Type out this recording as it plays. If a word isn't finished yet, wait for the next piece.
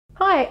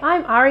Hi,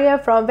 I'm Aria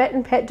from Vet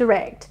and Pet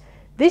Direct.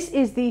 This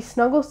is the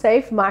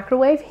SnuggleSafe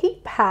Microwave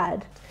Heat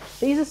Pad.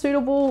 These are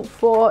suitable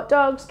for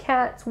dogs,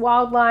 cats,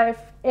 wildlife,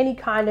 any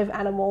kind of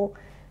animal.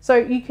 So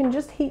you can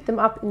just heat them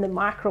up in the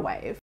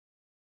microwave.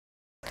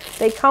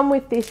 They come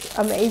with this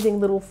amazing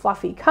little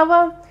fluffy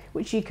cover,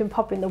 which you can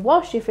pop in the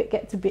wash if it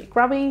gets a bit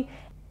grubby.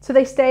 So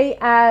they stay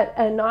at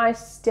a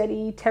nice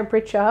steady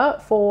temperature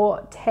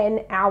for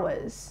 10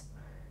 hours.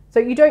 So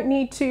you don't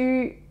need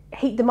to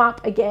heat them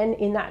up again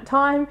in that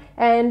time,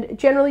 and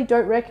generally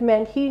don't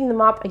recommend heating them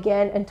up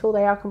again until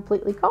they are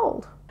completely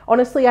cold.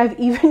 Honestly, I've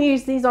even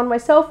used these on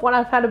myself when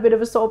I've had a bit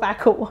of a sore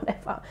back or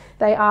whatever.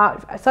 They are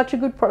such a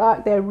good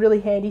product. They're a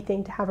really handy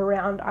thing to have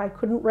around. I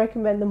couldn't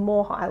recommend them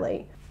more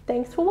highly.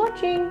 Thanks for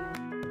watching.